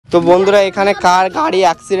তো বন্ধুরা এখানে কার গাড়ি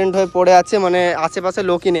অ্যাক্সিডেন্ট হয়ে পড়ে আছে, মানে আশেপাশে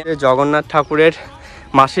লোকই নেই। জগন্নাথ ঠাকুরের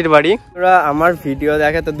মাসির বাড়ি। ওরা আমার ভিডিও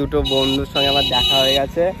দেখে, তো দুটো বন্ধুর সঙ্গে আমার দেখা হয়ে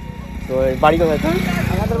গেছে। তো বাড়ি কোথায়?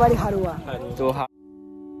 আমাদের বাড়ি হারুয়া। তো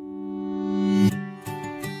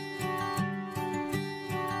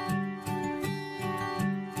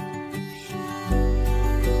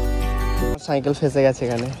সাইকেল ফেসে গেছে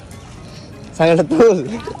এখানে, সাইকেলটা তুল।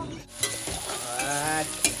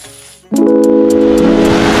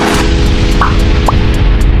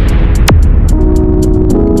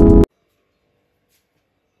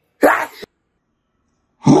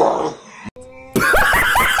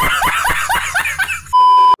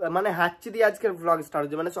 মানে হাঁচছি দিয়ে আজকের ব্লগ স্টার্ট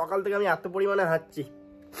হচ্ছে, মানে সকাল থেকে আমি এত পরিমাণে হাঁচছি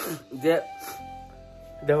যে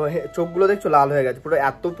দেখো চোখগুলো দেখছো লাল হয়ে গেছে পুরো,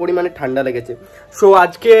 এত পরিমাণে ঠান্ডা লেগেছে। সো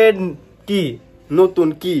আজকে কি নতুন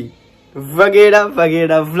কি বাগেরা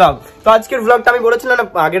বাগেরা ব্লগ। তো আজকের ব্লগটা আমি বলেছিলাম না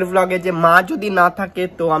আগের ব্লগে যে মা যদি না থাকে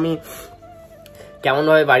তো আমি কেমন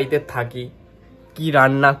ভাবে বাড়িতে থাকি, কি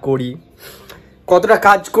রান্না করি, কতটা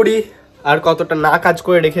কাজ করি আর কতটা না কাজ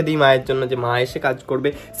করে রেখে দিই মায়ের জন্য, যে মা এসে কাজ করবে,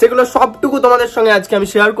 সেগুলো সবটুকু তোমাদের সঙ্গে আজকে আমি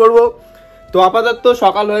শেয়ার করব। তো আপাতত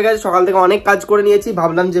সকাল হয়ে গেছে, সকাল থেকে অনেক কাজ করে নিয়েছি,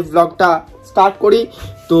 ভাবলাম যে ব্লগটা স্টার্ট করি।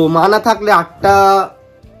 তো মা না থাকলে 8টা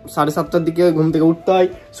 7:30টার দিকে ঘুম থেকে উঠতে হয়।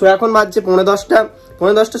 সো এখন বাজছে 10:45।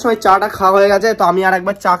 10:45টার সময় চাটা খাওয়া হয়ে গেছে। তো আমি আর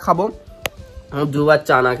একবার চা খাবো, দুবার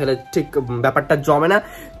চা না খেলে ঠিক ব্যাপারটা জমে না।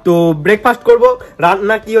 তো ব্রেকফাস্ট করব,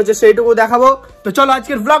 রান্না কি হচ্ছে সেইটুকু দেখাবো। তো চলো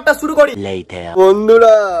আজকের ব্লগটা শুরু করি।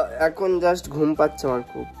 বন্ধুরা এখন জাস্ট ঘুম পাচ্ছে আমার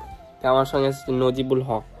খুব। আমার সঙ্গে নজিবুল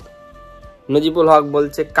হক। নজিবুল হক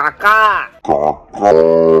বলছে কাকা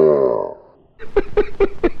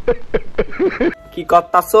কি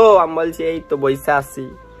করতাছো? আমি বলছি এই তো বইসা আছি।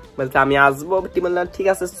 বলছে আমি আসবো, বললাম ঠিক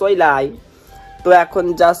আছে চইলাই। তো এখন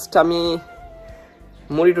জাস্ট আমি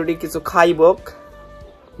মুড়ি টুড়ি কিছু খাইব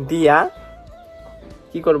দিয়া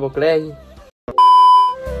কি করবো রে।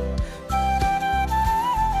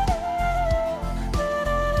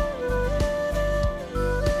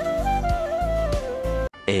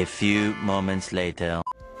 A few moments later.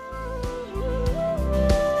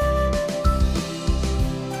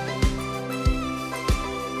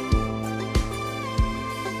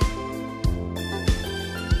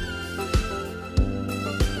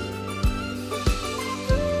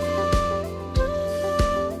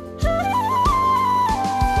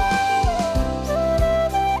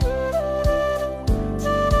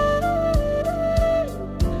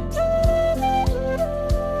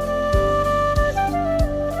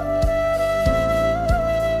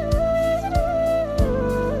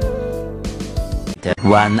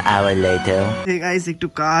 One hour later. Hey guys, একটু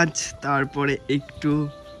কাজ, তারপরে একটু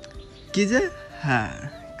কি যে হ্যাঁ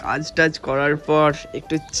কাজ টাজ করার পর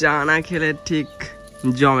একটু চা না খেলে ঠিক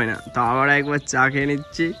জমে না। তো আবার একবার চা খেয়ে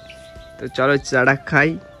নিচ্ছি। তো চলো চাটা খাই।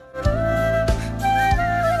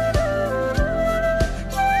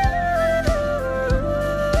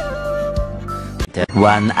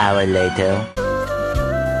 One hour later.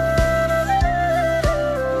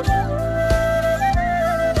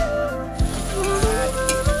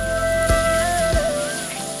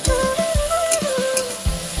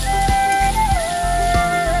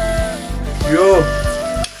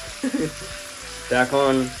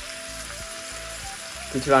 এখন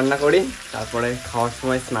কিছু রান্না করি, তারপরে খাওয়ার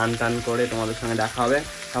সময় স্নান টান করে তোমাদের সঙ্গে দেখা হবে।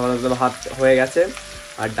 তারপরে ভাত হয়ে গেছে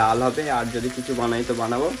আর ডাল হবে, আর যদি কিছু বানাই তো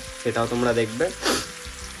বানাবো, সেটাও তোমরা দেখবে।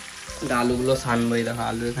 আলুগুলো সানবই, দেখো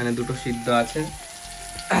আলু এখানে দুটো সিদ্ধ আছে।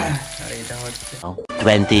 আর এটা হচ্ছে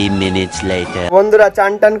 20 minutes later. বন্ধুরা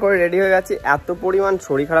চান টান করে রেডি হয়ে গেছি। এত পরিমাণ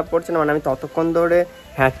শরীর খারাপ করছে না, মানে আমি ততক্ষণ ধরে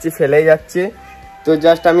হ্যাঁচি ফেলেই যাচ্ছি। তো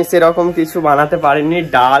জাস্ট আমি সেরকম কিছু বানাতে পারিনি।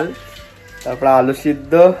 ডাল, তারপরে আলু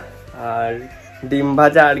সিদ্ধ আর ডিম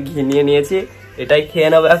ভাজা আর ঘি নিয়ে নিয়েছি, এটাই খেয়ে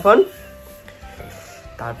নেবো এখন।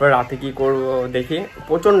 তারপর রাতে কি করব দেখি।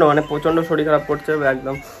 প্রচন্ড শরীর খারাপ করছে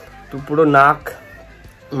একদম, তো পুরো নাক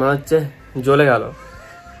মনে হচ্ছে জ্বলে গেল।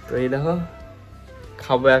 তো এই দেখো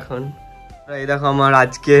খাবো এখন। এই দেখো আমার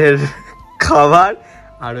আজকের খাবার।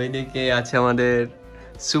 আর ওইদিকে আছে আমাদের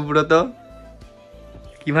সুব্রত।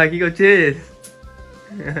 কি ভাই কি করছিস?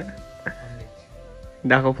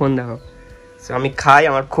 দেখো ফোন দেখো। আমি খাই,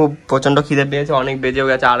 আমার খুব প্রচন্ড খিদে পেয়েছে, অনেক বেজেও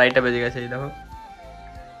গেছে, 2:30টা বেজে গেছে। এই দেখো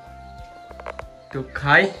একটু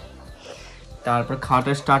খাই, তারপর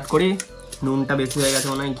খাওয়াটা স্টার্ট করি। নুনটা বেশি হয়ে গেছে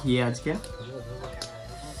মনে হয় ঘিয়ে আজকে।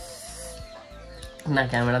 না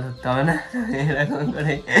ক্যামেরা ধরতে হবে না, এরকম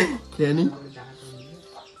করে খেয়ে নি।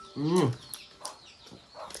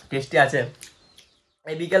 টেস্টি আছে।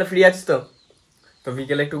 এই বিকেলে ফ্রি আছিস তো? তো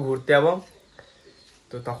বিকেলে একটু ঘুরতে যাবো,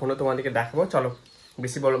 তো তখনও তোমাদেরকে দেখাবো। চলো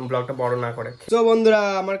বেশি ব্লগটা বড় না করে। তো বন্ধুরা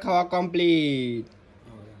আমার খাওয়া কমপ্লিট।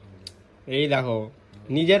 এই দেখো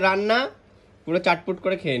নিজের রান্না পুরো চাটপুট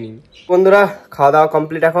করে খেয়ে নিন। বন্ধুরা খাওয়া দাওয়া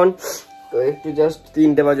কমপ্লিট এখন, তো একটু জাস্ট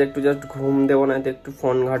 3টে বাজে, একটু জাস্ট ঘুম দেবো, না তো একটু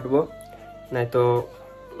ফোন ঘাটবো, নাই তো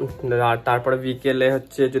তারপরে বিকেলে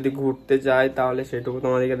হচ্ছে যদি ঘুরতে যাই তাহলে সেটুকু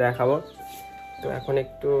তোমাদেরকে দেখাবো। তো এখন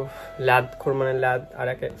একটু মানে ল্যাদ আর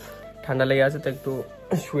একে ঠান্ডা লেগে আছে, তো একটু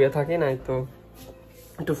শুয়ে থাকি, নাই তো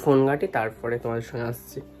একটু ফোন ঘাটি, তারপরে তোমাদের সঙ্গে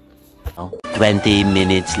আসছি। 20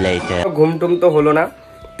 minutes later. ঘুম টুম তো হলো না,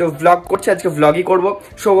 তো ভ্লগ করছি, আজকে ভ্লগই করবো।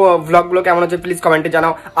 সো ভ্লগগুলো কেমন হচ্ছে প্লিজ কমেন্টে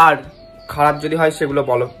জানাও, আর খারাপ যদি হয় সেগুলো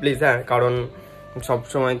বলো প্লিজ, হ্যাঁ, কারণ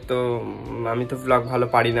সবসময় তো আমি তো ভ্লগ ভালো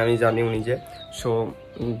পারি না, আমি জানিও নিজে। সো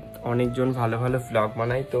অনেকজন ভালো ভালো ভ্লগ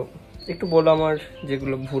বানাই, তো একটু বলো আমার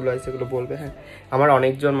যেগুলো ভুল হয় সেগুলো বলবে, হ্যাঁ। আমার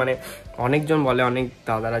অনেকজন বলে, অনেক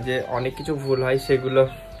দাদারা, যে অনেক কিছু ভুল হয় সেগুলো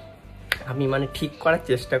আমি মানে ঠিক করার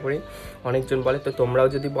চেষ্টা করি, অনেকজন বলে, তো তোমরাও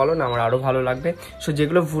যদি বলো না আমার আরও ভালো লাগবে। সো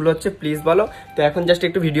যেগুলো ভুল হচ্ছে প্লিজ বলো। তো এখন জাস্ট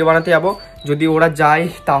একটু ভিডিও বানাতে যাবো, যদি ওরা যায়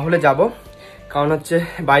তাহলে যাব, কারণ হচ্ছে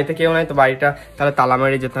বাড়িতে কেউ নাই, তো বাড়িটা তাহলে তালা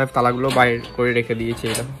মারে যেতে হবে, তালাগুলো বাইরে করে রেখে দিয়েছি,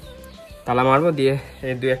 এরকম তালা মারবো, দিয়ে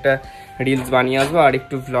দু একটা রিলস বানিয়ে আসবো, আর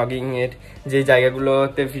একটু ভ্লগিংয়ের যে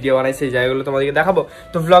জায়গাগুলোতে ভিডিও বানাই সেই জায়গাগুলো তোমাদেরকে দেখাবো।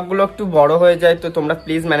 তো ভ্লগগুলো একটু বড় হয়ে যায়, তো তোমরা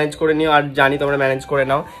প্লিজ ম্যানেজ করে নিও, আর জানি তোমরা ম্যানেজ করে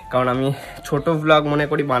নাও, কারণ আমি ছোট ভ্লগ মনে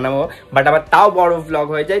করি বানাবো, বাট আবার তাও বড় ভ্লগ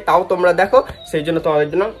হয়ে যায়, তাও তোমরা দেখো, সেই জন্য তোমাদের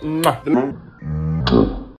জন্য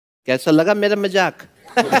कैसा लगा मेरा मजाक?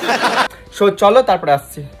 সো চলো তারপরে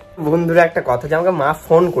আসছি। বন্ধুরা একটা কথা, যে আমাকে মা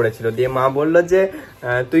ফোন করেছিল, দিয়ে মা বললো যে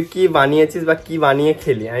তুই কি বানিয়েছিস বা কি বানিয়ে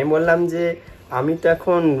খেলি। আমি বললাম যে আমি তো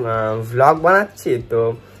এখন ভ্লগ বানাচ্ছি, তো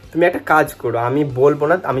তুমি একটা কাজ করো, আমি বলবো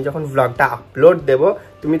না, আমি যখন ভ্লগটা আপলোড দেবো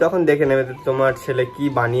তুমি তখন দেখে নেবে তোমার ছেলে কি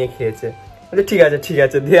বানিয়ে খেয়েছে। ঠিক আছে ঠিক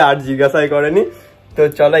আছে, দিয়ে আর জিজ্ঞাসাই করেনি। তো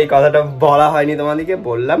চলো, এই কথাটা বলা হয়নি তোমাদেরকে,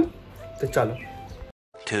 বললাম। তো চলো।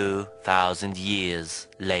 2000 years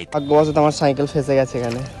later. ভাগ্যবশত আমার সাইকেল ফেসে গেছে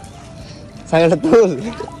এখানে, সাইকেলটা তুল,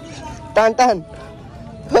 টান টান,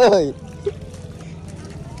 ওই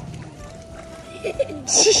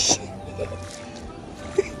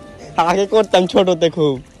আগে করতাম ছোটতে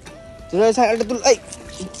খুব, সাইকেলটা তুল, এই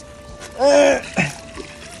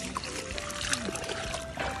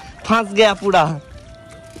ফাঁস গেয়া পুরা।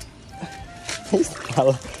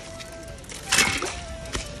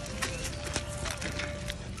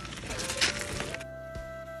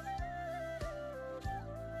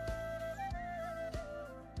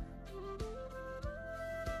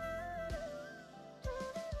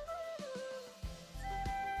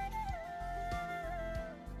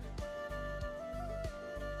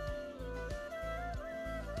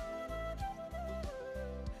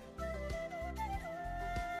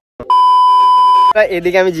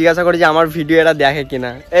 এদিকে আমি জিজ্ঞাসা করি যে আমার ভিডিও এরা দেখে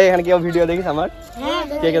কিনা, এই এখানে কেউ ভিডিও দেখিস আমার?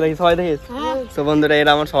 কে কে দেখিস? সবাই দেখিস? তো বন্ধুরা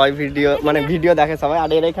এরা আমার সবাই ভিডিও দেখে সবাই, আর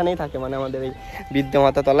এরা এখানেই থাকে, মানে আমাদের এই বৃদ্ধ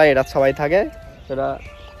মাতা তলা এরা সবাই থাকে। তোরা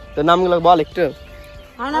তোর নামগুলো বল একটু।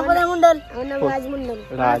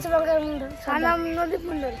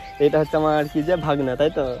 এটা হচ্ছে আমার কি যে ভাগনা,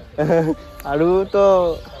 তাই তো? আরু তো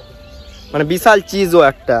মানে বিশাল চিজও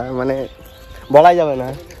একটা, মানে বলাই যাবে না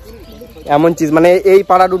এমন চিজ, মানে এই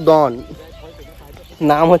পাড়ারু ডন।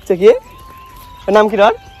 নাম হচ্ছে কি, নাম কি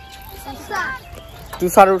রন?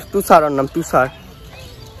 তুষার, ওর নাম তুষার।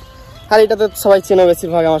 আর এটা তো সবাই চেনে,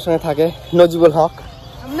 বেশিরভাগ আমার সঙ্গে থাকে, নজিবুল হক।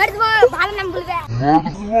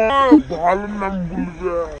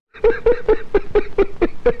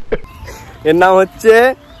 এর নাম হচ্ছে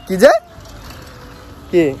কি যে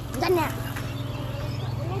কি,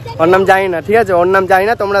 ওর নাম জানি না, ঠিক আছে, ওর নাম জানি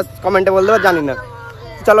না, তোমরা কমেন্টে বলতে পারো জানি না।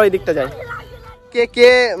 চলো ওই দিকটা যাই। কে কে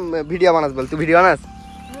ভিডিও বানাস বল? তুই ভিডিও বানাস?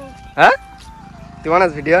 হ্যাঁ তুই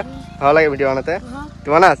বানাস ভিডিও? ভালো লাগে ভিডিও বানাতে?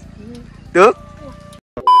 তুই বানাস? তুই?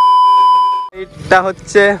 এটা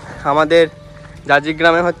হচ্ছে আমাদের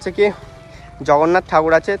জাজিগ্রামে হচ্ছে কি জগন্নাথ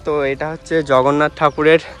ঠাকুর আছে, তো এটা হচ্ছে জগন্নাথ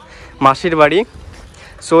ঠাকুরের মাসির বাড়ি।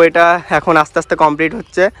 সো এটা এখন আস্তে আস্তে কমপ্লিট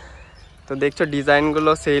হচ্ছে, তো দেখছো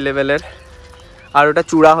ডিজাইনগুলো সেই লেভেলের, আর ওটা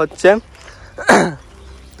চূড়া হচ্ছে।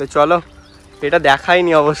 তো চলো, এটা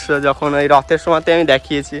দেখাইনি অবশ্য, যখন ওই রথের সময়তে আমি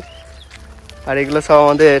দেখিয়েছি। আর এগুলো সব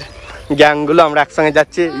আমাদের গ্যাংগুলো, আমরা একসঙ্গে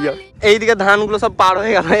যাচ্ছি। এইদিকে ধানগুলো সব পার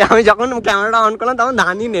হয়ে গেল, আমি যখন ক্যামেরাটা অন করলাম তখন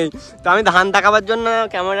ধানই নেই, তো আমি ধান দেখাবার জন্য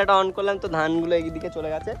ক্যামেরাটা অন করলাম, তো ধানগুলো এইদিকে চলে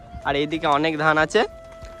গেছে, আর এইদিকে অনেক ধান আছে।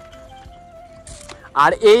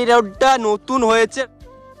 আর এই রোডটা নতুন হয়েছে।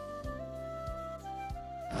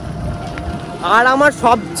 আর আমার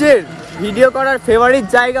সবচেয়ে ভিডিও করার ফেভারিট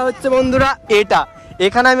জায়গা হচ্ছে বন্ধুরা এটা,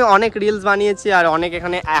 এখানে আমি অনেক রিলস বানিয়েছি, আর অনেক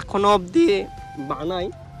এখানে এখনো অবধি বানাই,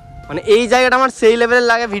 মানে এই জায়গাটা আমার সেই লেভেলের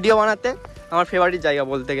লাগে ভিডিও বানাতে, আমার ফেভারিট জায়গা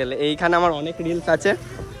বলতে গেলে। এইখানে আমার অনেক রিলস আছে।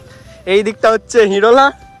 এই দিকটা হচ্ছে হিরোলা,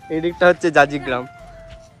 এই দিকটা হচ্ছে জাজিগ্রাম,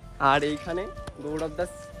 আর এইখানে গৌরব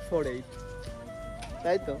দাস 48।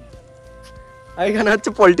 তাই তো। আর এখানে হচ্ছে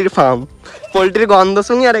পোল্ট্রির ফার্ম, পোল্ট্রির গন্ধ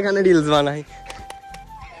শুনি আর এখানে রিলস বানাই।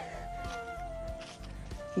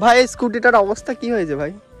 ভাই এই স্কুটিটার অবস্থা কি হয়েছে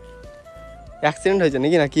ভাই? অ্যাক্সিডেন্ট হয়েছে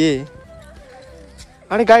নাকি নাকি?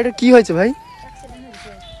 আরে গাড়িটা কি হয়েছে ভাই?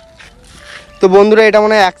 তো বন্ধুরা এটা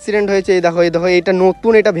মনে হয় অ্যাক্সিডেন্ট হয়েছে। এই দেখো এই দেখো, এটা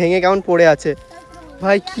নতুন, এটা ভেঙে কেমন পড়ে আছে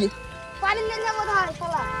ভাই। কি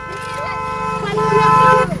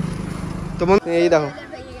তো এই দেখো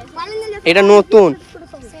এটা নতুন।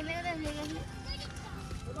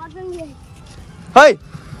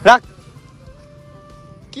 রাখ।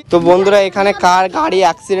 তো বন্ধুরা এখানে কার গাড়ি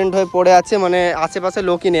অ্যাক্সিডেন্ট হয়ে পড়ে আছে, মানে আশেপাশে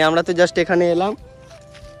লোকই নেই, আমরা তো জাস্ট এখানে এলাম।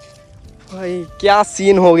 ভাই क्या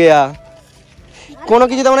सीन हो गया, কোনো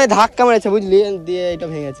কিছু তো মানে ধাক্কা মেরেছে বুঝলি, দিয়ে এটা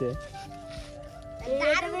ভেঙেছে।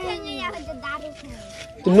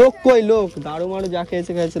 তো লোক কই, লোক দারু মারু যা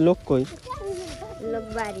খেয়েছে খেয়েছে, লোক কই?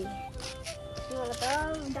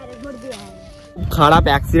 খারাপ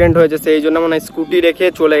অ্যাক্সিডেন্ট হয়েছে, সেই জন্য মানে স্কুটি রেখে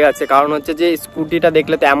চলে গেছে। কারণ হচ্ছে যে স্কুটিটা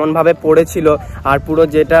দেখলে তো এমন ভাবে পড়েছিল, আর পুরো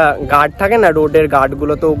যেটা গার্ড থাকে না রোডের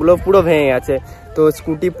গার্ডগুলো, তো ওগুলো পুরো ভেঙে গেছে। তো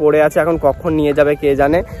স্কুটি পড়ে আছে, এখন কখন নিয়ে যাবে কে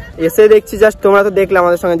জানে। এসে দেখছি জাস্ট, তোমরা তো দেখলে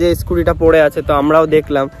আমাদের সঙ্গে যে স্কুটিটা পড়ে আছে, তো আমরাও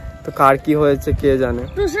দেখলাম। তো কার কি হয়েছে কে জানে।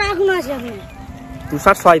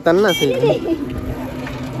 তুষার শয়তান না সেই।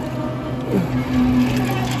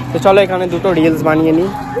 তো চলো এখানে দুটো রিলস বানিয়ে নি।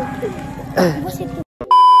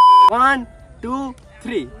 1 2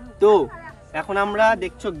 3। তো এখন আমরা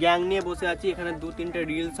দেখছো গ্যাং নিয়ে বসে আছি, এখানে 2-3টে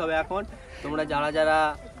রিলস হবে। এখন তোমরা যারা যারা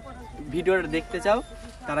ভিডিওটা দেখতে চাও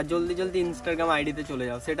তারা জলদি জলদি ইনস্টাগ্রাম আইডিতে চলে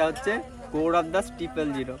যাও, সেটা হচ্ছে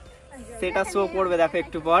CodeOfThe000। সেটা শো করবে দেখো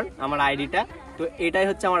একটু পর আমার আইডিটা। তো এটাই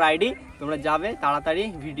হচ্ছে আমার আইডি, তোমরা যাবে তাড়াতাড়ি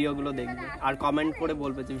ভিডিওগুলো দেখবে আর কমেন্ট করে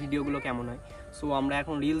বলবে যে ভিডিওগুলো কেমন হয়। সো আমরা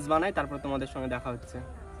এখন রিলস বানাই, তারপর তোমাদের সঙ্গে দেখা হচ্ছে।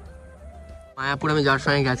 মায়াপুর আমি যার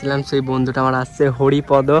সঙ্গে গেছিলাম সেই বন্ধুটা আমার আসছে,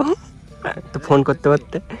 হরিপদ। তো ফোন করতে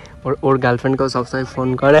করতে ওর গার্লফ্রেন্ডকেও সবসময় ফোন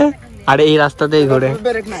করে, আর এই রাস্তাতেই ঘোরে।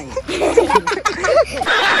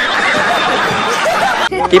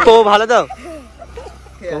 কি পো ভালো তো?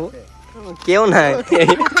 কেউ নাই।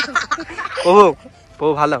 পো পো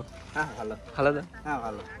ভালো? ভালো তো?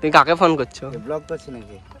 তুমি কাকে ফোন করছো? ব্লগ করছি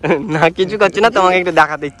নাকি? না কিছু করছি না, তোমাকে একটু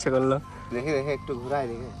দেখাতে ইচ্ছে করলো। দেখে দেখে একটু ঘুরাই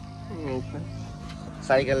দেখে।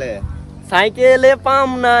 সাইকেলে পাম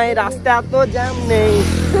নাই, রাস্তা তো জ্যাম নেই,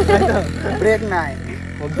 ব্রেক নাই,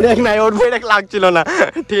 ব্রেক নাই, ওর ব্রেক লাগছিল না।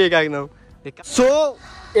 ঠিক একদম। সো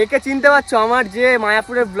একে চিনতে পারছো, আমার যে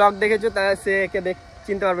মায়াপুরের ব্লগ দেখেছো সে একে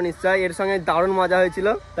চিনতে পারবে নিশ্চয়। এর সঙ্গে দারুণ মজা হয়েছিল,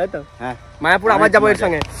 তাই তো? হ্যাঁ, মায়াপুর আবার যাবো, এর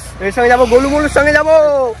সঙ্গে যাবো, গোলু মোলুর সঙ্গে যাবো,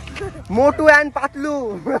 মোটু অ্যান্ড পাতলু।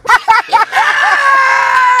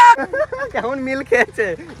 কেমন মিল খেয়েছে,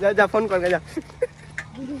 যা যা ফোন কর যা।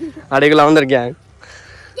 আর এগুলো আমাদের গ্যাং।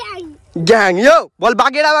 গ্যাং ইয়ো বল,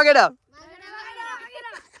 বাগেরা বাগেরা।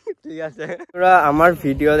 ঠিক আছে, ওরা আমার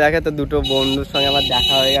ভিডিও দেখে, তো দুটো বন্ধুর সঙ্গে আমার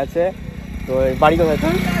দেখা হয়ে গেছে। তো বাড়ি কোথায়?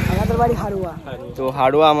 আমাদের বাড়ি হারুয়া। তো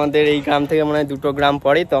হারুয়া আমাদের এই গ্রাম থেকে মনে হয় 2 গ্রাম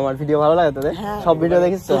পরেই। তো আমার ভিডিও ভালো লাগে তোদের? সব ভিডিও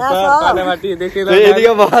দেখিস তো?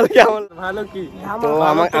 এদিকে বল কেমন ভালো কি? তো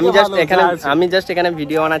আমি জাস্ট এখানে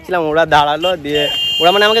ভিডিও বানাচ্ছিলাম, ওরা দাঁড়ালো, দিয়ে ওরা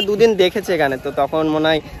মানে আমাকে 2 দিন দেখেছে এখানে। তো তখন মনে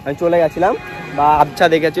হয় আমি চলে গেছিলাম বা আবছা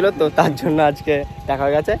দেখেছিল, তো তার জন্য আজকে দেখা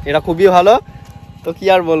হয়ে গেছে। এটা খুবই ভালো, তো কি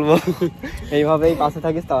আর বলবো, এইভাবেই পাশে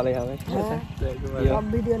থাকিস তাহলেই হবে।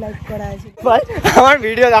 ভাই আমার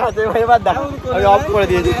ভিডিও দেখাচ্ছে ভাই, এবার দেখো আমি অফ করে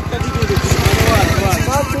দিয়েছি।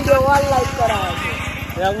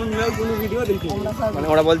 মানে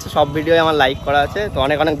ওরা বলছে সব ভিডিও আমার লাইক করা আছে, তো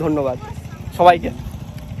অনেক অনেক ধন্যবাদ সবাইকে।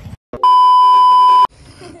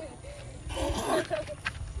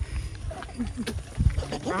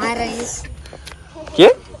 কে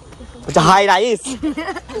আচ্ছা high rice,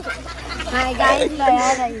 hi guys,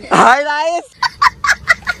 high rice,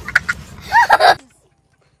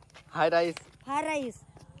 high rice, high rice,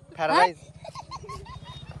 high rice,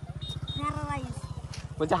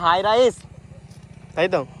 বলছে হাই রাইস, তাই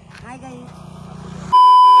তো? Hi guys.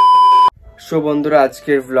 সো বন্ধুরা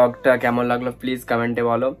আজকের ব্লগটা কেমন লাগলো প্লিজ কমেন্টে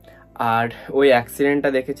বলো। আর ওই অ্যাক্সিডেন্টটা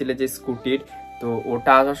দেখেছিলে যে স্কুটির, তো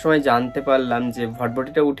ওটা আসার সময় জানতে পারলাম যে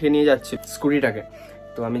ভটভটিটা উঠিয়ে নিয়ে যাচ্ছে স্কুটিটাকে।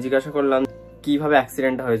 তো আমি জিজ্ঞাসা করলাম কিভাবে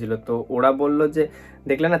অ্যাক্সিডেন্টটা হয়েছিল, তো ওরা বললো যে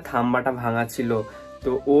দেখলে না থাম্বাটা ভাঙা ছিল,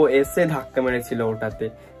 তো ও এসে ধাক্কা মেরেছিল ওটাতে।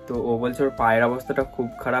 তো ও বলছে ওর পায়ের অবস্থাটা খুব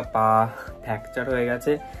খারাপ, পা ফ্র্যাকচার হয়ে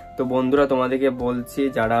গেছে। তো বন্ধুরা তোমাদেরকে বলছি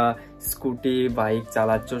যারা স্কুটি বাইক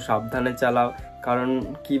চালাচ্ছ সাবধানে চালাও, কারণ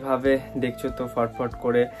কিভাবে দেখছো তো ফটফট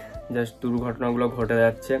করে জাস্ট দুর্ঘটনাগুলো ঘটে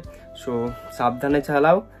যাচ্ছে। সো সাবধানে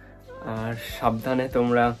চালাও আর সাবধানে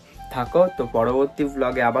তোমরা থাকো। তো পরবর্তী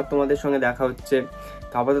ব্লগে আবার তোমাদের সঙ্গে দেখা হচ্ছে।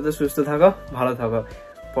 তো আপাতত সুস্থ থাকো, ভালো থাকো,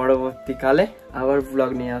 পরবর্তীকালে আবার ব্লগ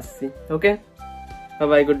নিয়ে আসছি। ওকে।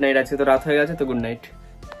 By, good night. আজকে তো রাত হয়ে গেছে, তো গুড নাইট।